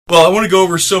Well, I want to go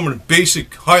over some of the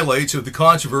basic highlights of the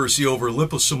controversy over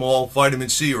liposomal vitamin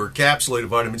C or encapsulated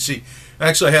vitamin C.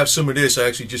 Actually, I have some of this. I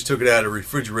actually just took it out of the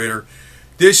refrigerator.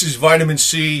 This is vitamin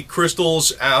C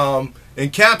crystals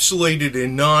encapsulated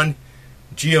in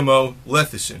non-GMO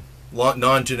lecithin,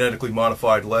 non-genetically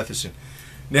modified lecithin.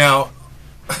 Now,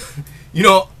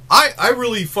 I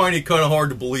really find it kind of hard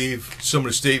to believe some of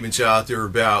the statements out there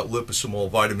about liposomal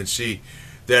vitamin C,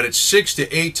 that it's 6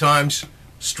 to 8 times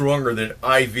stronger than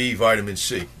IV vitamin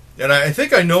C. And I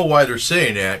think I know why they're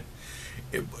saying that,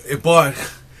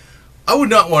 but I would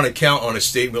not want to count on a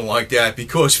statement like that,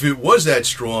 because if it was that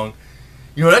strong,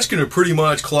 that's going to pretty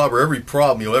much clobber every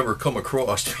problem you'll ever come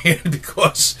across, man,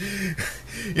 because,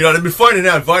 they've been finding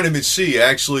out vitamin C,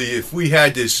 actually, if we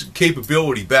had this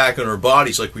capability back in our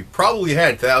bodies like we probably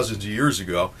had thousands of years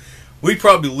ago, we'd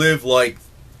probably live like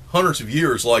hundreds of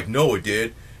years like Noah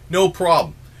did, no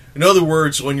problem. In other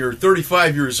words, when you're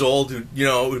 35 years old, it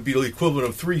would be the equivalent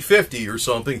of 350 or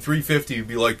something. 350 would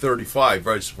be like 35,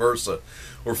 vice versa.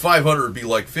 Or 500 would be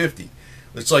like 50.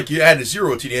 It's like you add a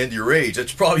 0 to the end of your age.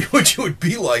 That's probably what you would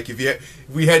be like if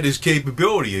we had this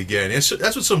capability again. And so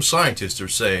that's what some scientists are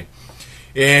saying.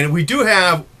 And we do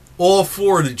have all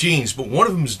 4 of the genes, but one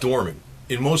of them is dormant.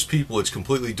 In most people, it's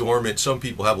completely dormant. Some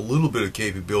people have a little bit of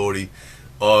capability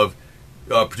of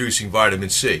producing vitamin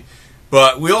C.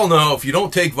 But we all know if you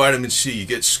don't take vitamin C, you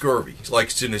get scurvy. It's like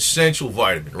it's an essential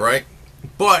vitamin, right?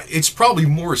 But it's probably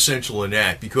more essential than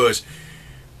that, because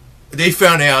they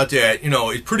found out that,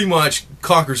 it pretty much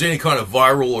conquers any kind of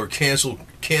viral or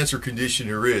cancer condition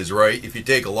there is, right? If you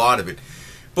take a lot of it.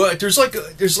 But there's like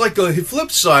a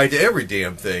flip side to every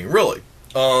damn thing, really.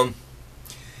 And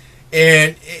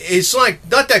it's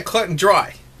like not that cut and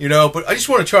dry, but I just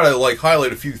want to try to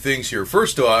highlight a few things here.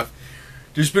 First off,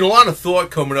 there's been a lot of thought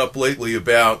coming up lately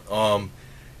about, I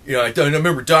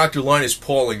remember Dr. Linus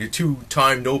Pauling, the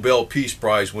 2-time Nobel Peace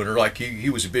Prize winner, he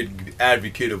was a big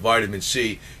advocate of vitamin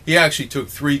C. He actually took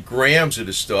 3 grams of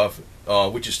the stuff,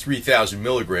 which is 3,000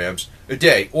 milligrams a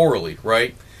day, orally,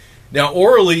 right? Now,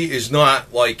 orally is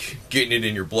not like getting it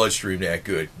in your bloodstream that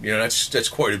good. That's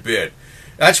quite a bit.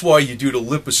 That's why you do the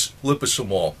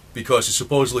liposomal, because it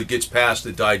supposedly gets past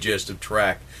the digestive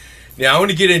tract. Now, I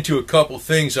want to get into a couple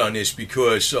things on this,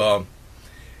 because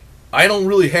I don't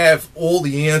really have all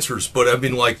the answers, but I've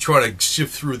been trying to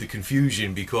sift through the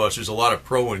confusion, because there's a lot of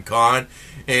pro and con,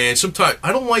 and sometimes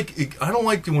I don't like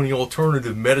when the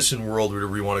alternative medicine world,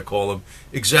 whatever you want to call them,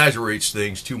 exaggerates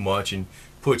things too much and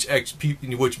which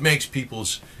makes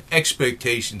people's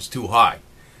expectations too high.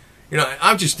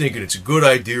 I'm just thinking it's a good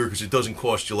idea because it doesn't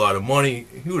cost you a lot of money.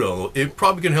 Who knows? It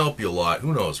probably can help you a lot.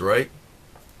 Who knows, right?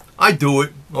 I do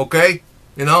it, okay?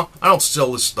 I don't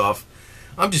sell this stuff.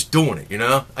 I'm just doing it,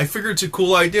 I figure it's a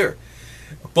cool idea.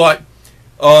 But,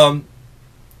 one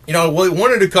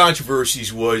of the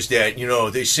controversies was that,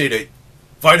 they say that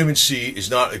vitamin C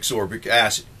is not ascorbic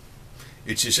acid.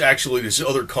 It's just actually this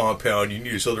other compound. You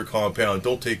need this other compound.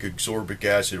 Don't take ascorbic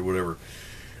acid or whatever.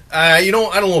 I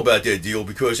don't know about that deal,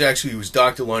 because actually it was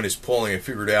Dr. Linus Pauling. I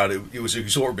figured out it was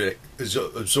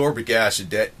ascorbic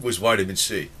acid that was vitamin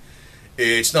C.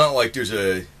 It's not like there's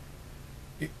in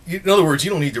other words,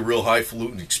 you don't need the real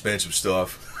highfalutin expensive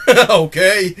stuff.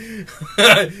 Okay?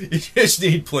 You just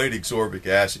need plain ascorbic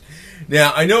acid.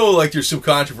 Now, I know there's some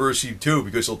controversy too,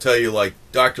 because they'll tell you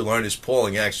Dr. Linus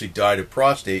Pauling actually died of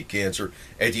prostate cancer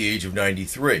at the age of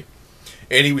 93.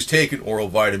 And he was taking oral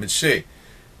vitamin C.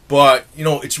 But,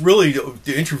 it's really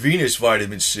the intravenous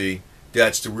vitamin C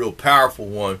that's the real powerful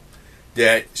one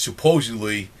that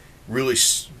supposedly really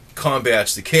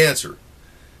combats the cancer.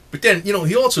 But then,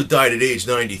 he also died at age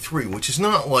 93, which is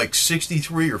not like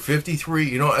 63 or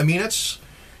 53.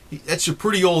 That's a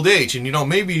pretty old age. And,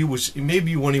 maybe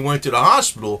when he went to the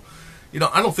hospital,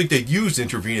 I don't think they used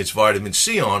intravenous vitamin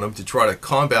C on him to try to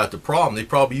combat the problem. They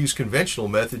probably used conventional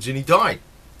methods, and he died.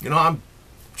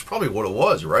 It's probably what it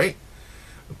was, right?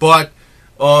 But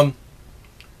the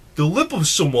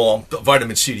liposomal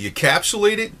vitamin C, the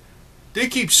encapsulated, they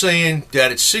keep saying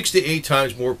that it's 6 to 8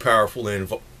 times more powerful than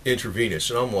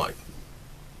intravenous, and I'm like,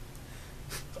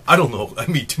 I don't know. I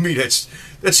mean, to me, that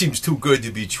seems too good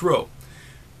to be true.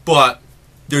 But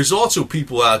there's also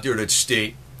people out there that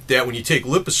state that when you take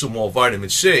liposomal vitamin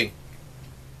C,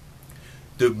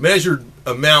 the measured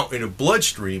amount in the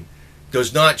bloodstream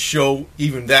does not show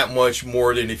even that much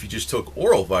more than if you just took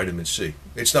oral vitamin C.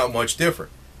 It's not much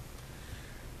different.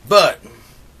 But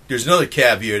there's another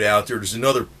caveat out there. There's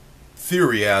another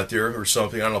theory out there or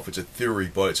something. I don't know if it's a theory,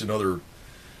 but it's another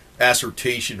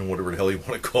assertion or whatever the hell you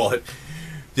want to call it,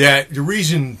 that the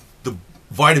reason the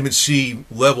vitamin C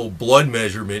level blood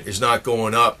measurement is not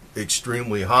going up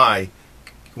extremely high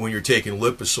when you're taking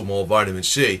liposomal vitamin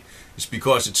C is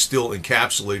because it's still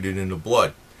encapsulated in the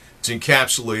blood. It's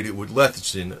encapsulated with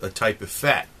lecithin, a type of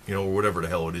fat, you know, or whatever the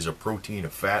hell it is, a protein, a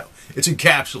fat. It's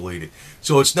encapsulated.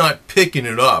 So it's not picking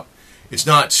it up. It's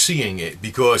not seeing it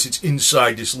because it's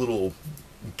inside this little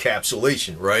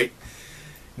encapsulation, right?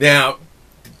 Now,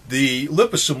 the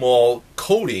liposomal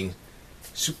coating,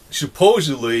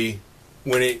 supposedly,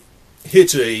 when it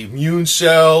hits a immune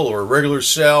cell or a regular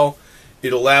cell,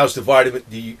 it allows the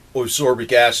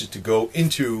ascorbic acid to go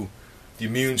into the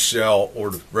immune cell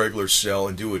or the regular cell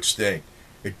and do its thing.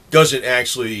 It doesn't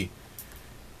actually,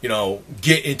 you know,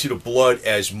 get into the blood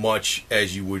as much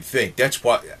as you would think. That's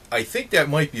why I think that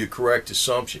might be a correct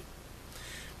assumption,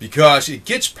 because it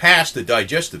gets past the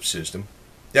digestive system.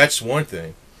 That's one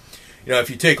thing. You know,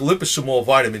 if you take liposomal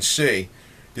vitamin C,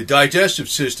 the digestive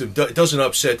system doesn't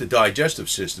upset the digestive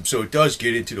system, so it does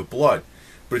get into the blood,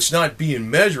 but it's not being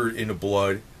measured in the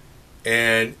blood.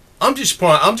 And I'm just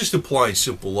applying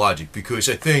simple logic, because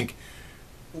I think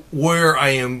where I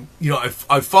am, you know,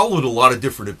 I've followed a lot of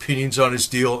different opinions on this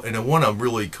deal, and the one I'm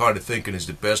really kind of thinking is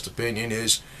the best opinion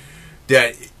is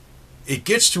that it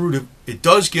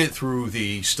does get through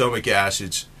the stomach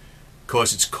acids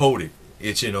because it's coated.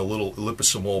 It's in a little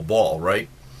liposomal ball, right?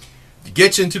 It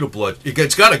gets into the blood.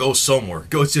 It's got to go somewhere.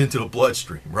 It goes into the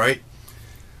bloodstream, right?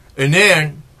 And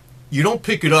then you don't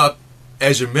pick it up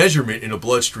as a measurement in the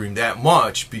bloodstream that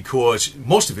much because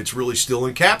most of it's really still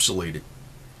encapsulated.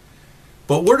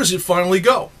 But where does it finally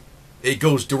go? It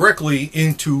goes directly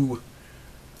into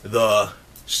the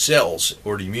cells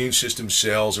or the immune system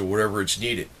cells or whatever it's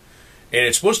needed. And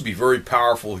it's supposed to be very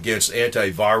powerful against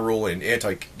antiviral and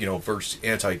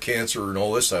anti-cancer and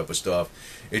all this type of stuff.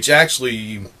 It's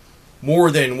actually more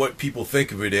than what people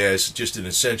think of it as, just an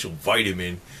essential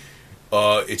vitamin.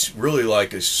 It's really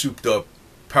like a souped up,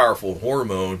 powerful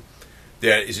hormone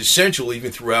that is essential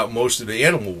even throughout most of the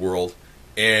animal world.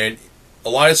 And a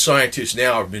lot of scientists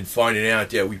now have been finding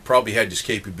out that we probably had this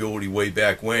capability way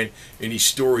back when. In these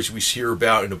stories we hear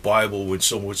about in the Bible, when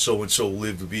someone so-and-so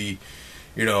lived to be,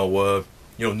 Noah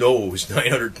was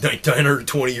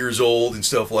 920 years old and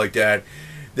stuff like that.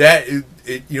 That in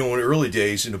the early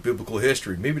days in the biblical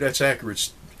history, maybe that's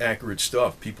accurate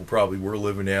stuff. People probably were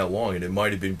living that long, and it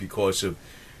might have been because of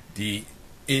the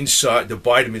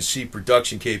vitamin C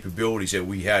production capabilities that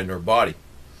we had in our body.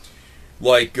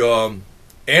 Like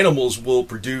animals will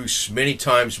produce many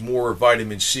times more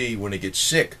vitamin C when they get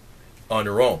sick on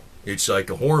their own. It's like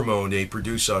a hormone they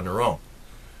produce on their own.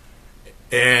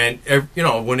 And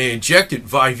when they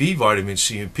injected IV vitamin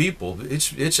C in people,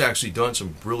 it's actually done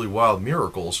some really wild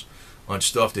miracles on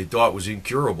stuff they thought was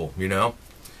incurable,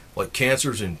 like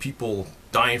cancers and people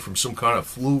dying from some kind of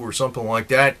flu or something like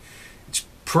that. It's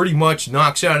pretty much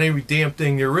knocks out every damn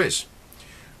thing there is.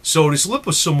 So this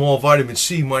liposomal vitamin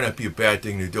C might not be a bad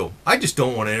thing to do. I just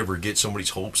don't want to ever get somebody's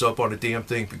hopes up on a damn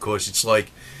thing, because it's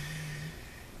like,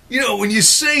 when you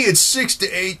say it's 6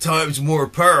 to 8 times more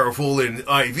powerful than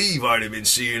IV vitamin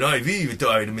C, and IV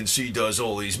vitamin C does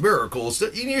all these miracles,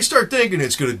 you start thinking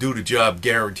it's going to do the job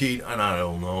guaranteed, and I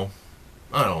don't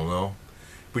know.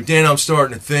 But then I'm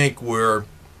starting to think where,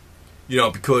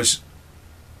 because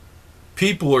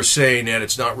people are saying that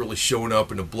it's not really showing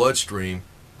up in the bloodstream,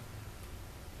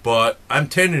 but I'm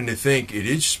tending to think it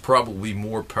is probably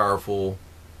more powerful.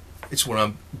 It's when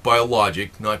I'm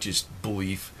biologic, not just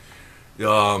belief.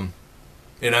 And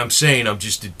I'm saying I'm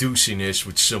just deducing this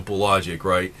with simple logic,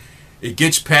 right? It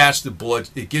gets past the blood,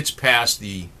 it gets past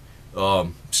the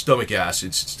stomach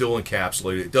acids. It's still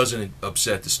encapsulated. It doesn't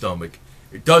upset the stomach.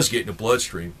 It does get in the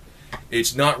bloodstream.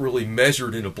 It's not really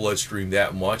measured in the bloodstream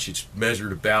that much. It's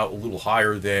measured about a little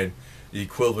higher than the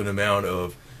equivalent amount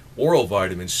of oral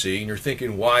vitamin C. And you're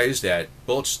thinking, why is that?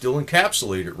 Well, it's still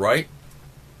encapsulated, right?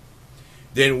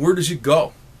 Then where does it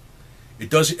go?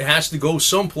 It has to go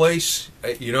someplace,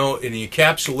 and the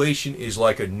encapsulation is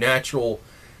like a natural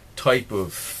type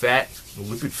of fat,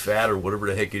 lipid fat, or whatever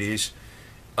the heck it is.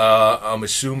 I'm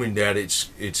assuming that it's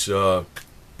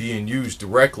being used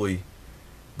directly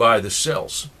by the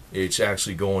cells. It's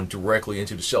actually going directly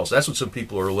into the cells. That's what some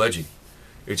people are alleging.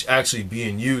 It's actually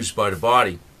being used by the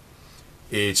body.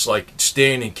 It's like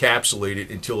staying encapsulated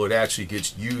until it actually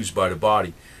gets used by the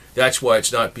body. That's why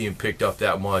it's not being picked up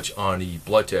that much on the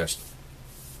blood test.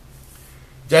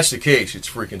 If that's the case, it's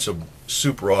freaking some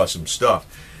super awesome stuff.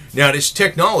 Now, this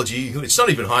technology, it's not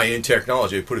even high-end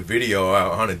technology. I put a video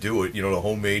out on how to do it, the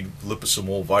homemade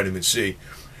liposomal vitamin C.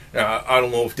 Now, I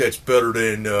don't know if that's better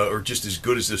than or just as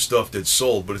good as the stuff that's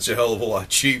sold, but it's a hell of a lot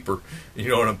cheaper. And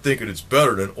I'm thinking it's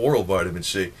better than oral vitamin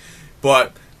C.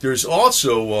 But there's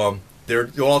also they're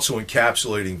also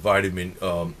encapsulating vitamin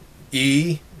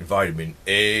E, vitamin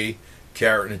A,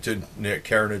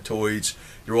 carotenoids.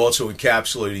 They're also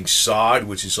encapsulating sod,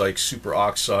 which is like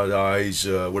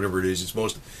superoxidized, whatever it is.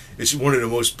 It's one of the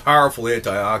most powerful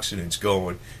antioxidants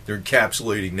going. They're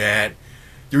encapsulating that.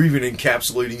 They're even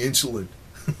encapsulating insulin.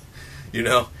 You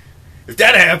know, if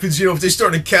that happens, you know, if they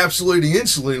start encapsulating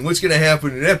insulin, what's going to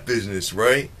happen in that business,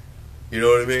 right? You know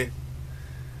what I mean?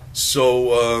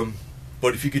 So,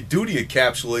 but if you could do the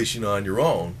encapsulation on your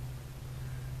own,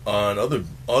 on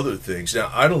other things.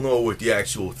 Now, I don't know what the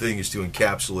actual thing is to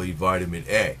encapsulate vitamin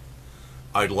A.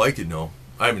 I'd like to know.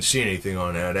 I haven't seen anything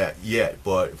on that yet,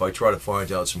 but if I try to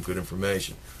find out some good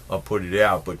information, I'll put it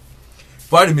out. But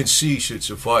vitamin C should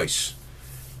suffice.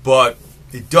 But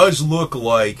it does look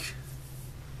like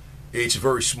it's a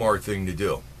very smart thing to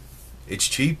do. It's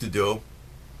cheap to do.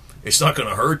 It's not going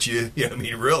to hurt you. Yeah, I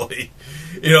mean, really.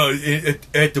 You know,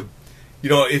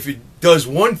 if it does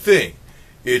one thing,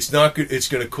 it's going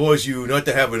to cause you not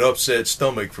to have an upset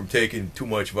stomach from taking too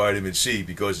much vitamin C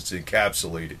because it's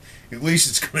encapsulated. At least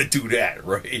it's going to do that,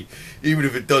 right? Even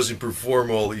if it doesn't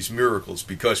perform all these miracles.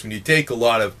 Because when you take a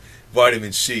lot of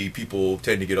vitamin C, people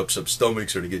tend to get upset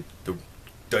stomachs or to get the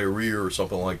diarrhea or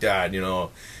something like that, you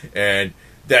know. And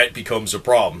that becomes a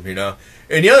problem, you know.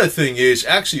 And the other thing is,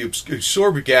 actually,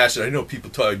 ascorbic acid, I know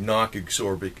people knock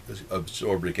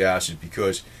ascorbic acid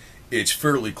because it's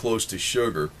fairly close to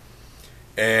sugar.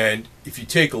 And if you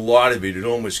take a lot of it, it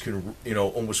almost can, you know,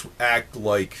 almost act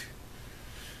like,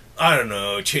 I don't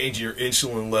know, changing your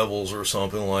insulin levels or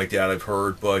something like that, I've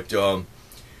heard. But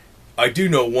I do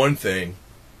know one thing,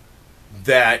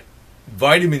 that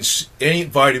any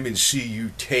vitamin C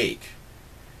you take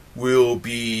will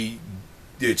be,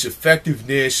 its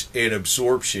effectiveness and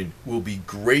absorption will be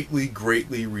greatly,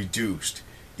 greatly reduced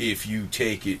if you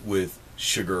take it with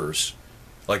sugars,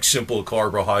 like simple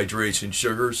carbohydrates and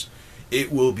sugars.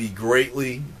 It will be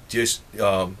greatly just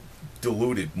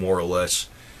diluted, more or less.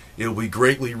 It will be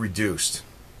greatly reduced.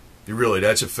 Really,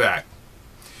 that's a fact.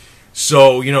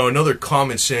 So, you know, another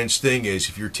common sense thing is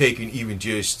if you're taking even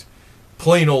just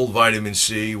plain old vitamin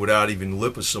C without even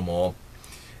liposomal,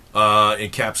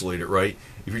 encapsulate it, right?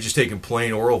 If you're just taking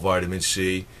plain oral vitamin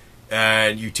C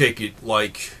and you take it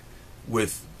like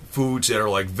with foods that are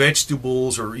like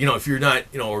vegetables, or, you know, if you're not,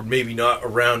 you know, or maybe not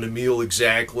around a meal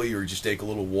exactly, or just take a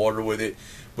little water with it,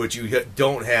 but you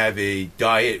don't have a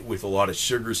diet with a lot of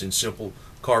sugars and simple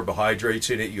carbohydrates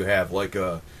in it, you have like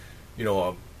a, you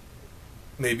know,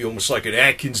 maybe almost like an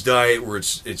Atkins diet where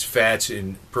it's fats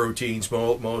and proteins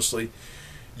mostly,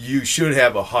 you should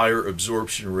have a higher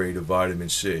absorption rate of vitamin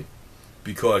C,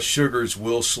 because sugars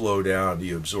will slow down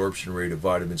the absorption rate of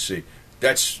vitamin C.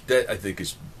 That I think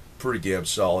is pretty damn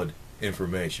solid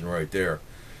information right there.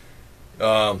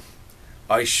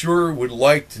 I sure would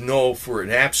like to know for an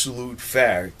absolute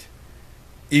fact,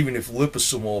 even if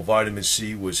liposomal vitamin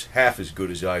C was half as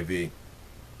good as IV. You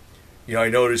know, I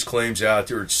know there's claims out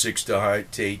there it's 6 to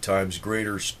 8 times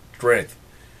greater strength.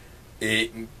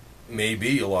 It may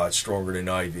be a lot stronger than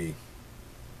IV.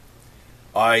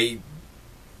 I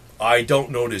don't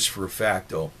know this for a fact,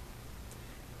 though.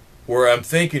 Where I'm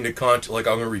thinking like I'm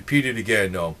going to repeat it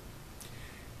again, though.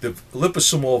 The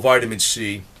liposomal vitamin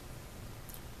C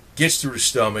gets through the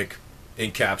stomach,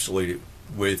 encapsulated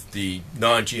with the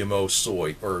non-GMO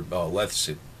soy or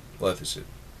lecithin.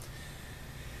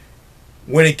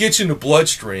 When it gets in the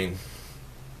bloodstream,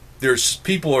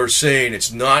 people are saying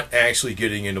it's not actually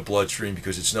getting in the bloodstream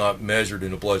because it's not measured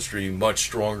in the bloodstream much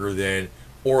stronger than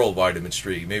oral vitamin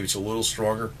C. Maybe it's a little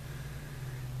stronger.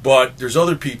 But there's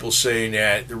other people saying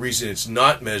that the reason it's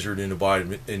not measured in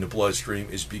the bloodstream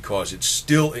is because it's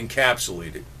still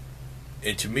encapsulated.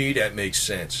 And to me, that makes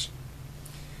sense.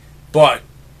 But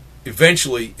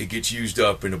eventually, it gets used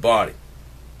up in the body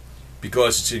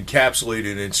because it's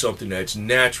encapsulated in something that's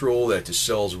natural, that the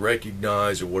cells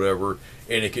recognize or whatever,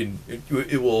 and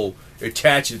it will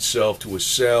attach itself to a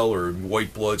cell or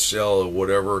white blood cell or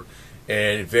whatever,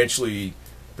 and eventually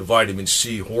the vitamin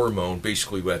C hormone,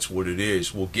 basically that's what it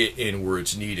is, will get in where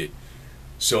it's needed.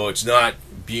 So it's not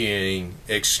being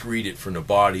excreted from the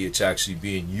body, it's actually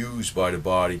being used by the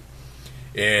body.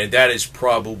 And that is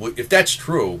probably, if that's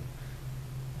true,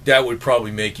 that would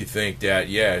probably make you think that,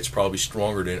 yeah, it's probably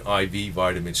stronger than IV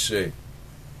vitamin C.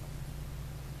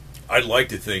 I'd like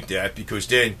to think that, because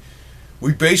then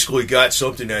we basically got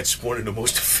something that's one of the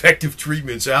most effective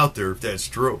treatments out there, if that's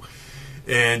true.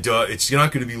 And it's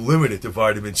not going to be limited to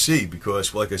vitamin C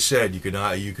because, like I said, you can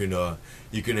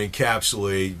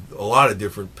encapsulate a lot of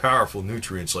different powerful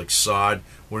nutrients like sod.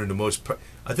 One of the most,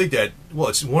 I think that, well,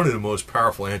 it's one of the most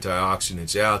powerful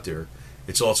antioxidants out there.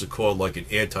 It's also called like an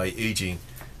anti-aging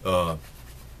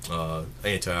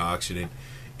antioxidant,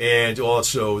 And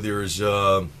also there's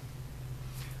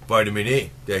vitamin E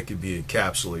that can be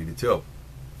encapsulated too.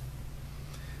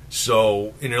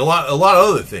 So, and a lot of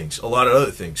other things,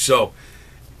 So,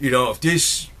 you know, if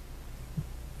this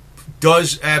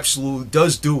does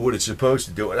do what it's supposed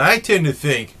to do, and I tend to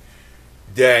think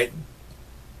that,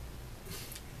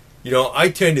 you know,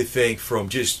 from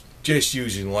just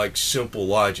using like simple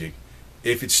logic,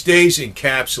 if it stays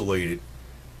encapsulated,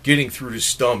 getting through the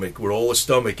stomach with all the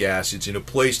stomach acids in a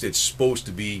place that's supposed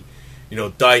to be, you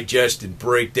know, digest and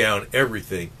break down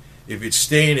everything, if it's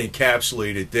staying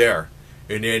encapsulated there,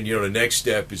 and then, you know, the next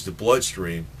step is the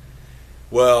bloodstream,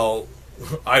 well,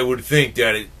 I would think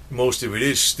that most of it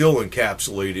is still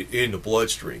encapsulated in the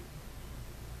bloodstream.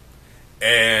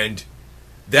 And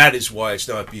that is why it's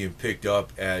not being picked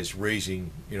up as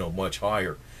raising, you know, much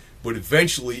higher. But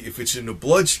eventually, if it's in the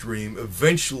bloodstream,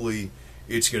 eventually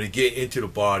it's going to get into the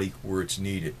body where it's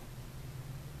needed.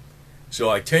 So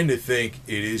I tend to think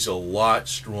it is a lot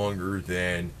stronger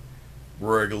than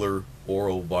regular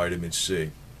oral vitamin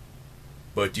C.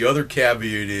 But the other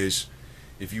caveat is,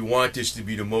 if you want this to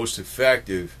be the most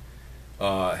effective,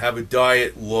 have a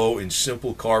diet low in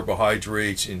simple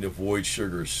carbohydrates and avoid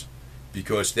sugars,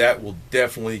 because that will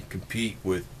definitely compete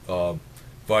with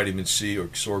vitamin C or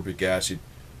ascorbic acid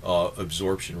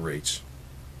absorption rates.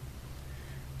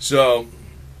 So,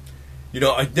 you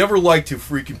know, I'd never like to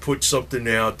freaking put something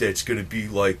out that's going to be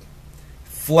like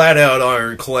flat out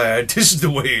ironclad. This is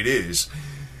the way it is.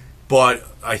 But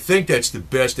I think that's the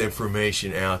best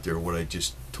information out there, what I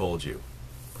just told you.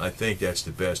 I think that's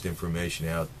the best information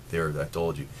out there that I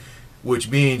told you. Which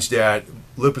means that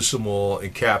liposomal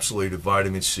encapsulated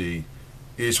vitamin C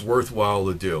is worthwhile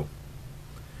to do.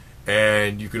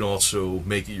 And you can also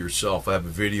make it yourself. I have a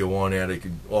video on that.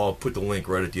 I'll put the link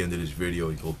right at the end of this video.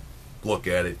 You can look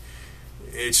at it.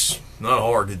 It's not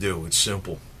hard to do. It's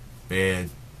simple.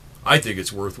 And I think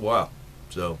it's worthwhile.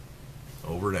 So,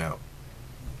 over and out.